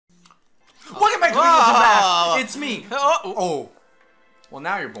X-Wings are back! It's me! Oh. Well,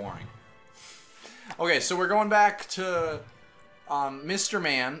 now you're boring. Okay, so we're going back to Mr.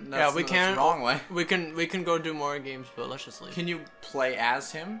 Man. That's, yeah, we can. The wrong way. We can go do more games, but let's just leave. Can you play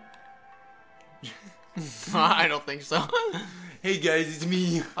as him? I don't think so. Hey guys, it's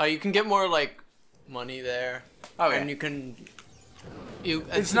me. You can get more like money there. Okay. And you can.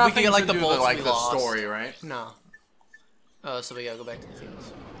 It's not get like the bolts like we the lost. story, right? No. So we gotta go back to the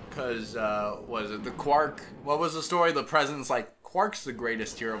Phoenix. Cause what is it? The Quark. What was the story? The president's like, Quark's the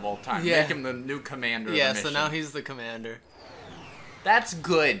greatest hero of all time. Yeah. Make him the new commander. Yeah. Of the mission. So now he's the commander. That's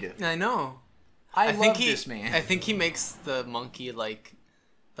good. I know. I think love this man. I think he makes the monkey like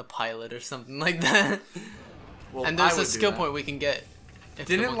the pilot or something like that. Well, and there's a skill point we can get. If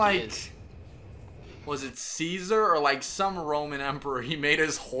Didn't like. Was it Caesar or like some Roman emperor? He made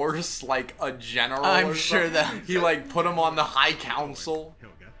his horse like a general. I'm sure that he like put him on the high council.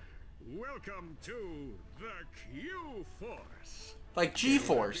 Welcome to the Q Force. Like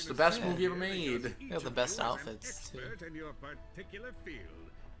G-Force, the best movie ever made. They have the best outfits too.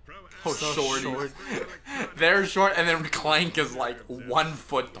 Oh, so short. They're short, and then Clank is like 1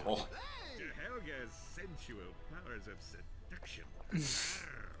 foot tall.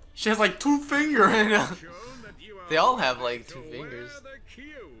 She has like 2 fingers. They all have like 2 fingers.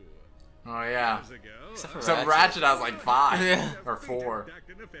 Oh yeah. Except Ratchet has like 5 Yeah. or 4.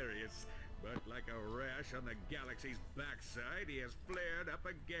 But like a rash on the galaxy's backside, he has flared up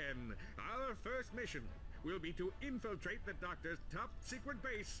again. Our first mission will be to infiltrate the Doctor's top secret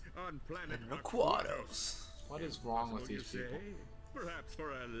base on planet Aquados. What is wrong with these people? Perhaps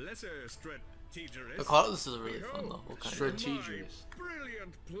for a lesser strategist. Aquados is really fun though. Strategist.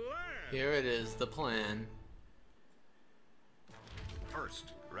 Brilliant plan. Here it is, the plan.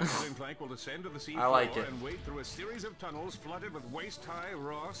 First, Ratchet Clank will descend to the sea I like floor it. and wade through a series of tunnels flooded with waist-high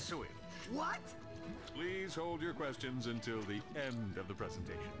raw sewage. What? Please hold your questions until the end of the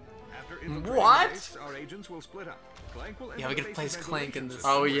presentation. After What? the base, our agents will split up. Clank will Yeah, we enter can the place base Clank in this.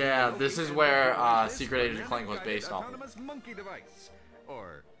 Oh yeah, this is where Secret Agent Clank was based off of. autonomous monkey device,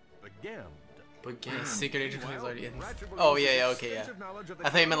 or the GAMD. But Yeah, Secret Agent Clank's already in. Ratchet will Oh use yeah, yeah, his okay, yeah. extensive knowledge of I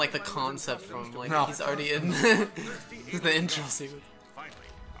thought you meant the like the language and concept customs from to like No. he's already in the intro sequence. Finally,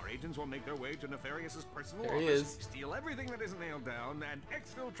 our agents will make their way to Nefarious's personal There he office, is. steal everything that isn't nailed down, and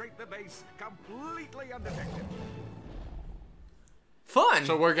exfiltrate the base completely undetected. Fun.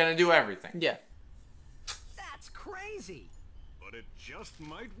 So we're gonna do everything. Yeah. That's crazy. But it just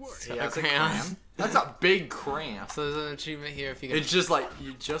might work. Yeah, it's a crayon. crayon. That's a big crayon. So there's an achievement here if you can. It's just like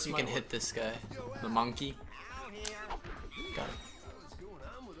you can hit this guy. the monkey. Got it.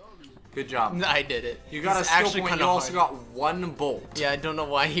 Good job. I did it. You got It's a skill actually point. kinda You also hard. got 1 bolt. Yeah, I don't know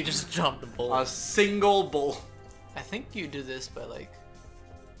why he just dropped the A bolt. single bolt. I think you do this by like.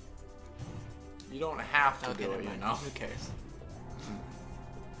 You don't have to Okay, do never it, you mind. know. Who cares?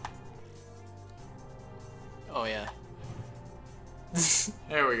 Oh yeah.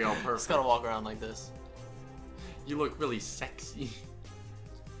 There we go. Just Perfect. gotta walk around like this. You look really sexy.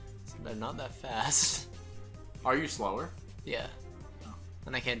 They're not that fast. Are you slower? Yeah.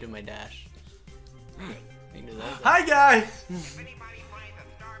 And I can't do my dash. You can do that. Hi guys.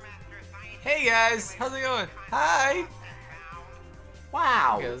 Hey guys, how's it going? Hi.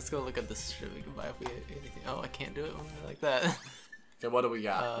 Wow. Okay, let's go look at this shit we can buy if we get anything. Oh, I can't do it when I like that. Okay, what do we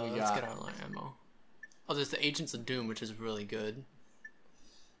got? We Let's got. get our line ammo. Oh, there's the Agents of Doom, which is really good.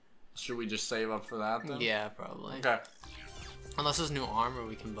 Should we just save up for that then? Yeah, probably. Okay. Unless there's new armor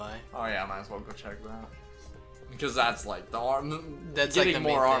we can buy. Oh yeah, might as well go check that. Because that's like the arm. That's like getting the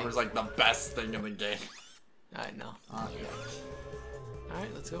main more armor thing. is like the best thing in the game. I know. Oh, Alright,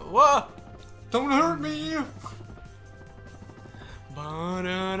 let's go. Whoa! Don't hurt me!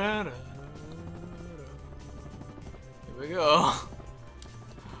 Ba-da-da-da-da-da. Here we go.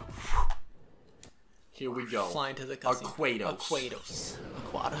 Here we go. Flying to the casino. Aquados.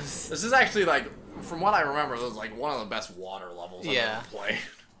 This is actually like, from what I remember, this is like one of the best water levels I've Yeah. ever played.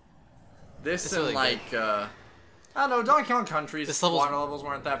 This It's and really like, I don't know, Donkey Kong Country's This level's- water levels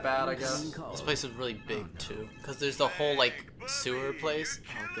weren't that bad, I guess. This place is really big too, because there's the whole like sewer place.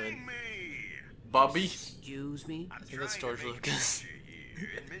 Oh, good. Bubby? Excuse me? I think that's George Lucas.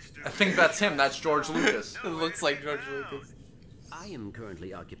 I think that's him, that's George Lucas. It looks like George Lucas. I am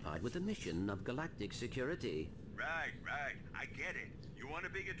currently occupied with a mission of galactic security. Right. I get it. You want a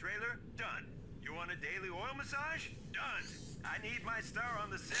bigger trailer? Done. You want a daily oil massage? Done. I need my star on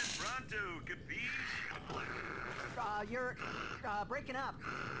the set pronto, capiche? You're breaking up.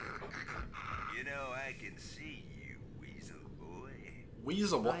 You know, I can see you, weasel boy.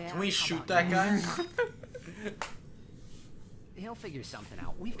 Weasel, Oh, yeah, can we come shoot on. that guy? He'll figure something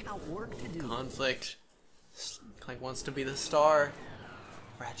out. We've got work to do. Conflict. Clank wants to be the star.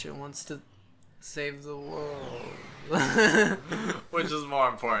 Ratchet wants to save the world. Which is more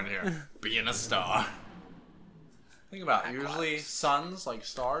important here? Being a star. Think about it. Usually suns, like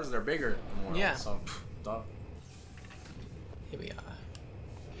stars, they're bigger than the world. Yeah. So, duh. Here we are.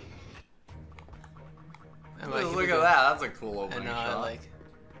 Look at that. That's a cool opening I know, shot. I like.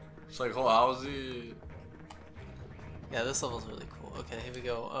 It's like, oh, how's he? Yeah, this level's really cool. Okay, here we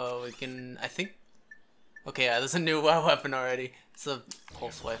go. We can, I think. Okay, yeah, there's a new weapon already. It's a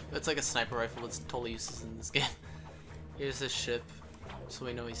pulse rifle. It's like a sniper rifle. It's totally useless in this game. Here's his ship, so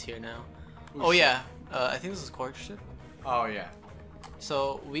we know he's here now. Oh yeah, I think this is Quark's ship. Oh yeah.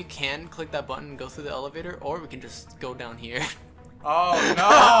 So we can click that button and go through the elevator, or we can just go down here. Oh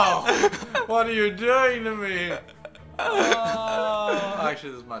no! What are you doing to me? Oh,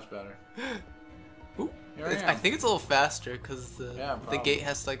 actually, this is much better. Ooh, Here I am. I think it's a little faster because the probably. gate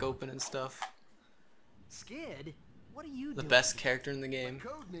has to like open and stuff. Skid, what are you The doing? best character in the game.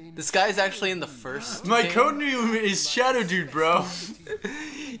 This guy's actually in the first. My game. code name is Shadow Dude, bro.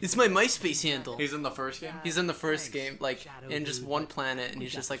 It's my MySpace handle. He's in the first game. He's in the first game, like in just one planet, and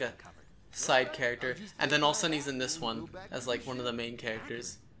he's just like a side character. And then all of a sudden he's in this one as like one of the main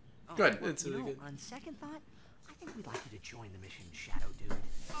characters. Good. It's really good. On second thought, I think we'd like you to join the mission, Shadow Dude.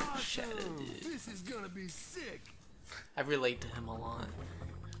 Shadow Dude. This is gonna be sick. I relate to him a lot.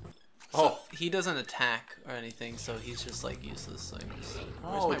 Oh. He doesn't attack or anything, so he's just like useless. So I'm just,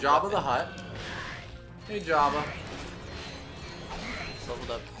 Oh, where's my Jabba weapon? the Hutt. Hey, Jabba. He's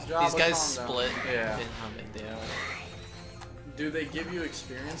leveled up. Jabba, These guys calm down. split Yeah. in how big they are. Do they give you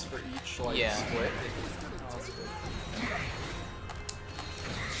experience for each like Yeah. split? Oh, that's good.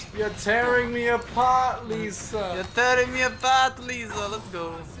 You're tearing me apart, Lisa. You're tearing me apart, Lisa. Let's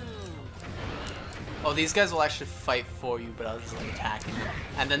go. Oh, these guys will actually fight for you, but I'll just like attacking them,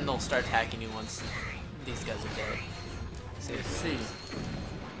 and then they'll start attacking you once these guys are dead. See?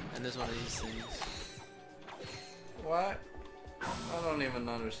 And there's one of these things. What? I don't even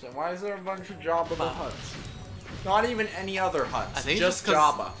understand. Why is there a bunch of Jabba the Hutts? Not even any other Hutts. I think just it's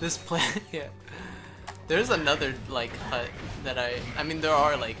 'cause Jabba. this planet, yeah. There's another like hut that I mean there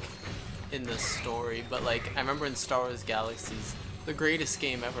are like in the story, but like I remember in Star Wars Galaxies, the greatest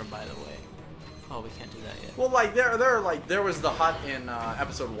game ever, by the way. Oh, we can't do that yet. Well, like there was the hut in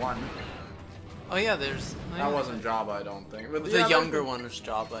episode 1. Oh yeah, there's. Oh, yeah. That wasn't Jabba, I don't think. But The yeah, younger one was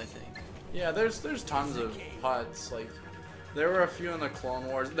Jabba, I think. Yeah, there's tons of Hutts. Like there were a few in the Clone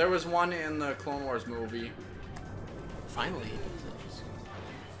Wars. There was one in the Clone Wars movie. Finally,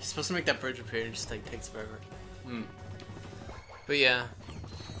 he's supposed to make that bridge appear, and it just like takes forever. Hmm. But yeah,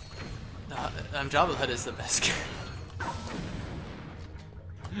 Jabba the Hutt is the best game.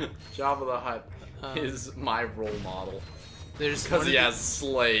 Jabba the Hutt is my role model There's because one he of has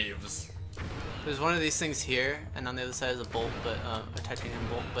slaves. There's one of these things here, and on the other side is a bolt, but a titanium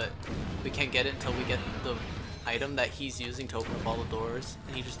bolt, but we can't get it until we get the item that he's using to open up all the doors,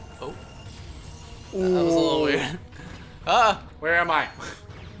 and he just that was a little weird. Ah, Where am I?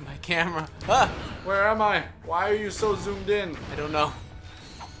 my camera. Ah, Where am I? Why are you so zoomed in? I don't know.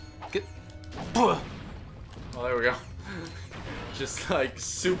 Get. Oh, there we go. Just like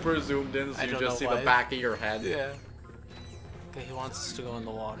super zoomed in, so I you don't just know see why. the back of your head. Yeah. Okay, he wants us to go in the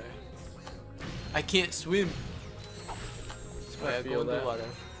water. I can't swim. So I I feel go in the that. water.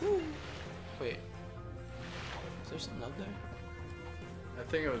 Wait. Is there something up there? I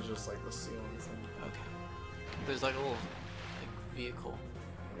think it was just like the ceiling thing. Okay. There's like a little like vehicle.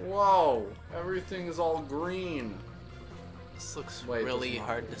 Whoa! Everything is all green. This looks Wait, really this is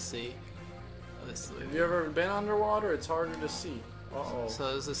hard to see. Oh, this is Have you ever been underwater? It's harder to see. Uh-oh.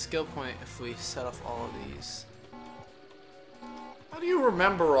 So there's a skill point if we set off all of these. How do you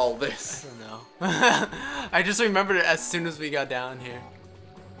remember all I this? don't know. I just remembered it as soon as we got down here.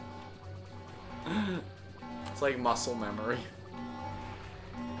 It's like muscle memory.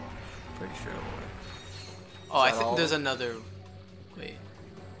 Pretty sure it'll work. Oh, I that think all? there's another. Wait.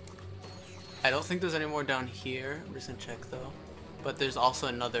 I don't think there's any more down here. I'm just gonna check though. But there's also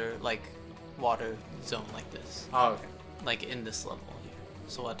another like water zone like this, Oh, okay. like in this level here.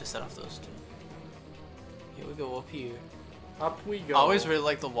 So we'll have to set off those two. Here we go up here. Up we go. I always really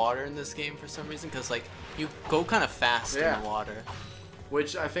like the water in this game for some reason, because like you go kind of fast in Yeah. the water.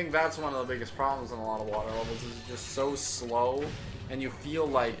 Which I think that's one of the biggest problems in a lot of water levels is it's just so slow, and you feel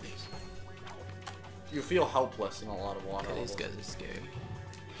like you feel helpless in a lot of water Okay, levels. these guys are scary.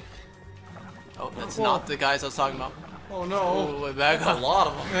 Oh, that's Whoa. not the guys I was talking about. Oh no! Oh, way back That's up. a lot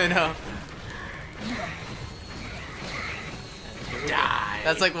of them. I know. Die.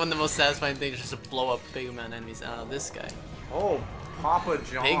 That's like one of the most satisfying things, just to blow up big amount of enemies. This guy. Oh, Papa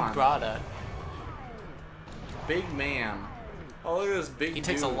John. Big brother. Big man. Oh, look at this big He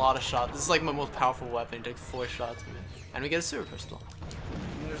takes a dude. lot of shots. This is like my most powerful weapon. He takes 4 shots, man. And we get a sewer crystal.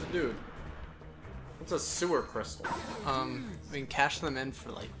 And there's a dude. What's a sewer crystal? We can cash them in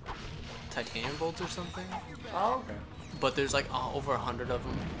for like titanium bolts or something. Oh, okay. But there's like over 100 of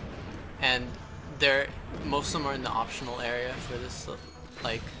them, and most of them are in the optional area for this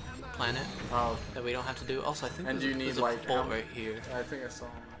like planet Oh, that we don't have to do. Also, I think and do you need there's a like bolt right here. I think I saw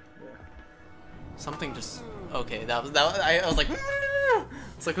him. Yeah. Something just okay. That was I was like,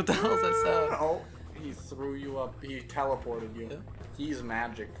 it's like what the hell is that sound? Oh, he threw you up. He teleported you. Yeah. He's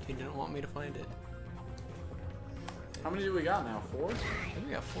magic. He didn't want me to find it. How many do we got now? 4? I think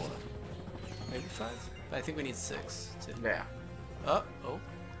we got 4, maybe 5. But I think we need 6 too. Yeah. Oh.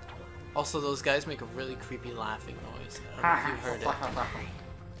 Also, those guys make a really creepy laughing noise. I don't know if you heard it.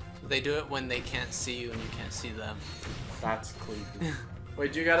 They do it when they can't see you and you can't see them. That's creepy.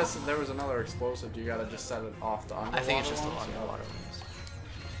 Wait, do you gotta? There was another explosive. Do you gotta just set it off the underwater? I think it's just the ones? underwater ones.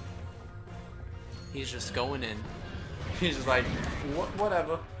 He's just going in. He's just like,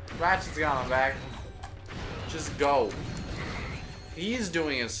 whatever. Ratchet's got him back. Just go. He's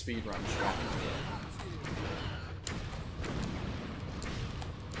doing his speedrun shot.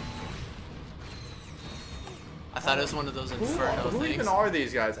 I thought it was one of those inferno Who things. even are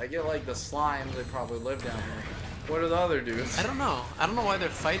these guys? I get like the slimes. They probably live down here. What are the other dudes? I don't know. I don't know why they're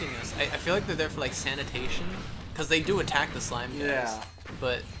fighting us. I feel like they're there for like sanitation, because they do attack the slime guys. Yeah.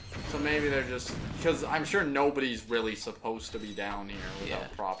 But So maybe they're just because I'm sure nobody's really supposed to be down here without Yeah.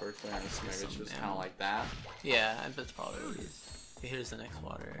 proper clearance. Maybe it's just kind of like that. yeah, I bet it's probably what it is. Okay, here's the next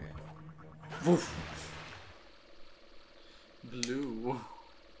water area. Woof. Blue.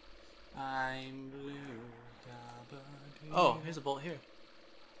 I'm blue. Oh, here's a bolt here.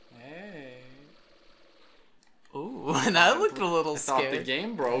 Hey. Ooh, that looked a little I thought scary. the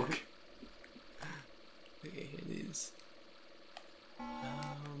game broke. Okay, here these.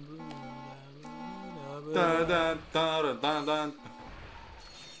 Dun, dun, dun, dun, dun.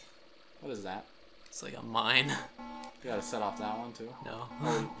 What is that? It's like a mine. You gotta set off that one too. No.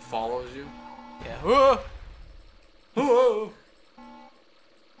 Oh, it follows you. Yeah. Whoa! Whoa!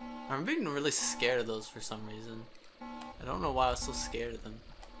 I'm being really scared of those for some reason. I don't know why I was so scared of them.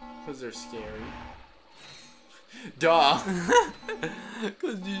 Because they're scary. Duh!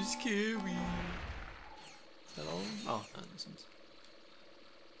 Because they're scary. Is that all? Oh, that makes sense.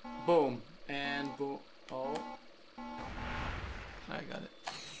 Boom. And boom. Oh. I got it.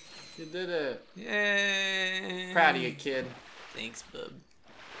 You did it. Yay! Proud of you, kid. Thanks, bub.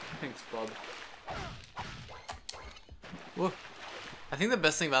 Thanks, bub. Whoa. I think the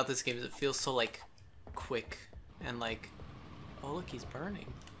best thing about this game is it feels so, like, quick. And, like... Oh, look, he's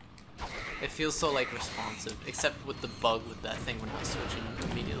burning. It feels so, like, responsive. Except with the bug with that thing when I was switching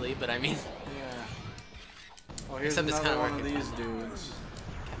immediately. But, I mean... Yeah. Oh, here's Except it's another kinda one of working. these dudes.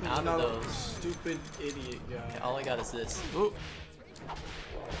 I'm out of Another those. stupid idiot guy. Okay, all I got is this. Ooh.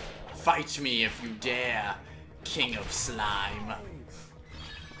 Fight me if you dare, King of Slime.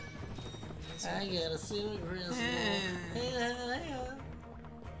 I got a silver crystal.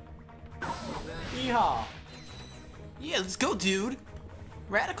 Yeehaw! Yeah, let's go, dude.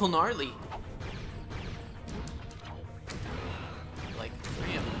 Radical gnarly. Like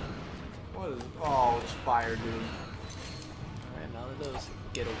 3 of them. What is? Oh, it's fire, dude. Alright, now that those.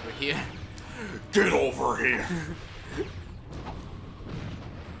 Get over here. Get over here!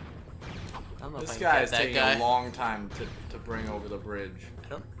 I don't know This if I guy can is get that taking guy. a long time to bring over the bridge. I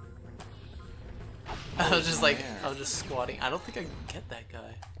don't. I was just like, there? I was just squatting. I don't think I can get that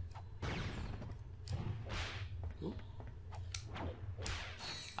guy. Ooh.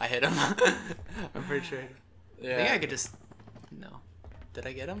 I hit him. I'm pretty sure. Yeah. I think I could just. No. Did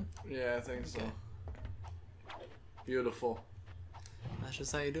I get him? Yeah, I think so. Okay. Beautiful. That's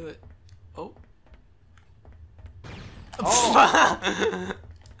just how you do it. Oh. Oh.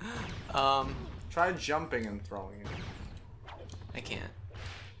 Try jumping and throwing it. I can't.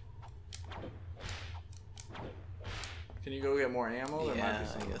 Can you go get more ammo? There might Yeah, be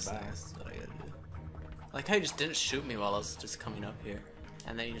some I in the guess back. that's what I gotta do. Like how he just didn't shoot me while I was just coming up here,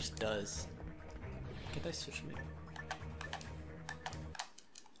 and then he just does. Can't I switch me?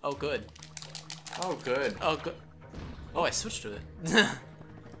 Oh, good. Oh, good. Oh, good. Oh, I switched to it.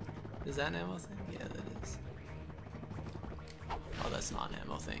 Is that an ammo thing? Yeah, that is. Oh, that's not an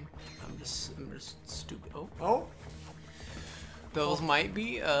ammo thing. I'm just stupid. Oh, Oh, those might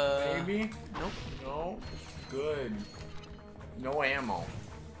be. maybe. Nope. No. Good. No ammo.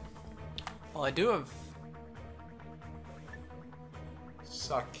 Well, I do have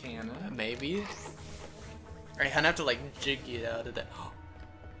Suck cannon. maybe. Alright, I have to like jig you out of that.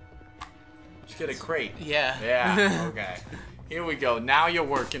 Just get a crate. Yeah. Yeah, okay. Here we go. Now you're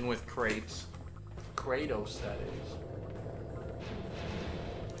working with crates. Kratos, that is.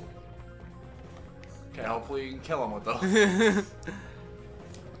 Okay, hopefully you can kill him with those.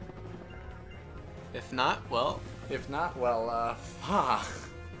 If not, well. If not, well, fuck.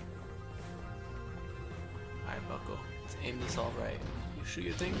 Alright, Bucko. Let's aim this all right. You shoot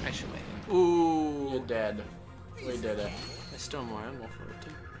your thing, I shoot my thing. Ooh. You're dead. We did it. There's still more ammo for it,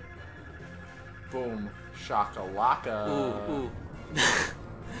 too. Boom. Shakalaka. Ooh, ooh.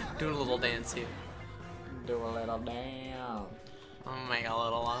 Doing a little dance here. Do a little dance. Oh my god, a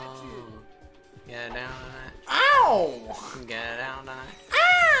little long. Get down tonight. Ow! Get down tonight.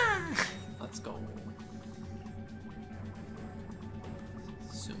 Ah! Let's go.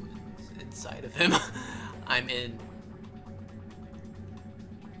 Zoom inside of him. I'm in.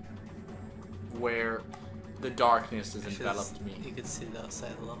 Where the darkness has enveloped me. You can see the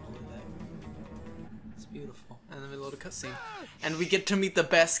outside level of that. It's beautiful. And then we load a cutscene. And we get to meet the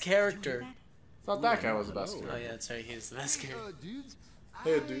best character. Thought that guy was the best. Oh yeah, that's right, he's the best character. Dudes.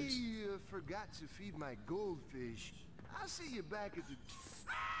 Hey, dudes. I forgot to feed my goldfish. I'll see you back at the...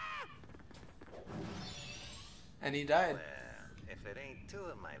 And he died. Well, if it ain't two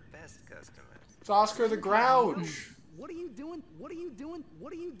of my best customers. It's Oscar the Grouch. What are you doing? What are you doing?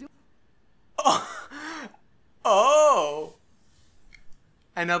 What are you doing? Oh! Oh!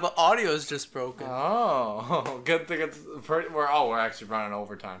 And now the audio is just broken. Oh, good thing it's we're actually running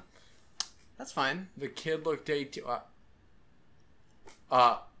overtime. That's fine. The kid looked 18.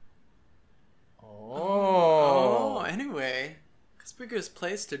 Oh, anyway. Conspicuous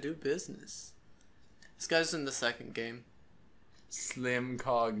place to do business. This guy's in the second game. Slim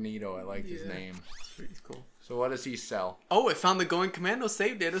Cognito, I like his name. Pretty cool. So what does he sell? Oh, I found the Going Commando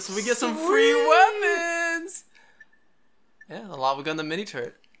save data, so we get some free weapons! Yeah, the lava gun, the mini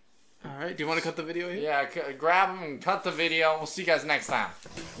turret. Alright, do you want to cut the video here? Yeah, grab him and cut the video. We'll see you guys next time.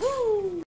 Woo!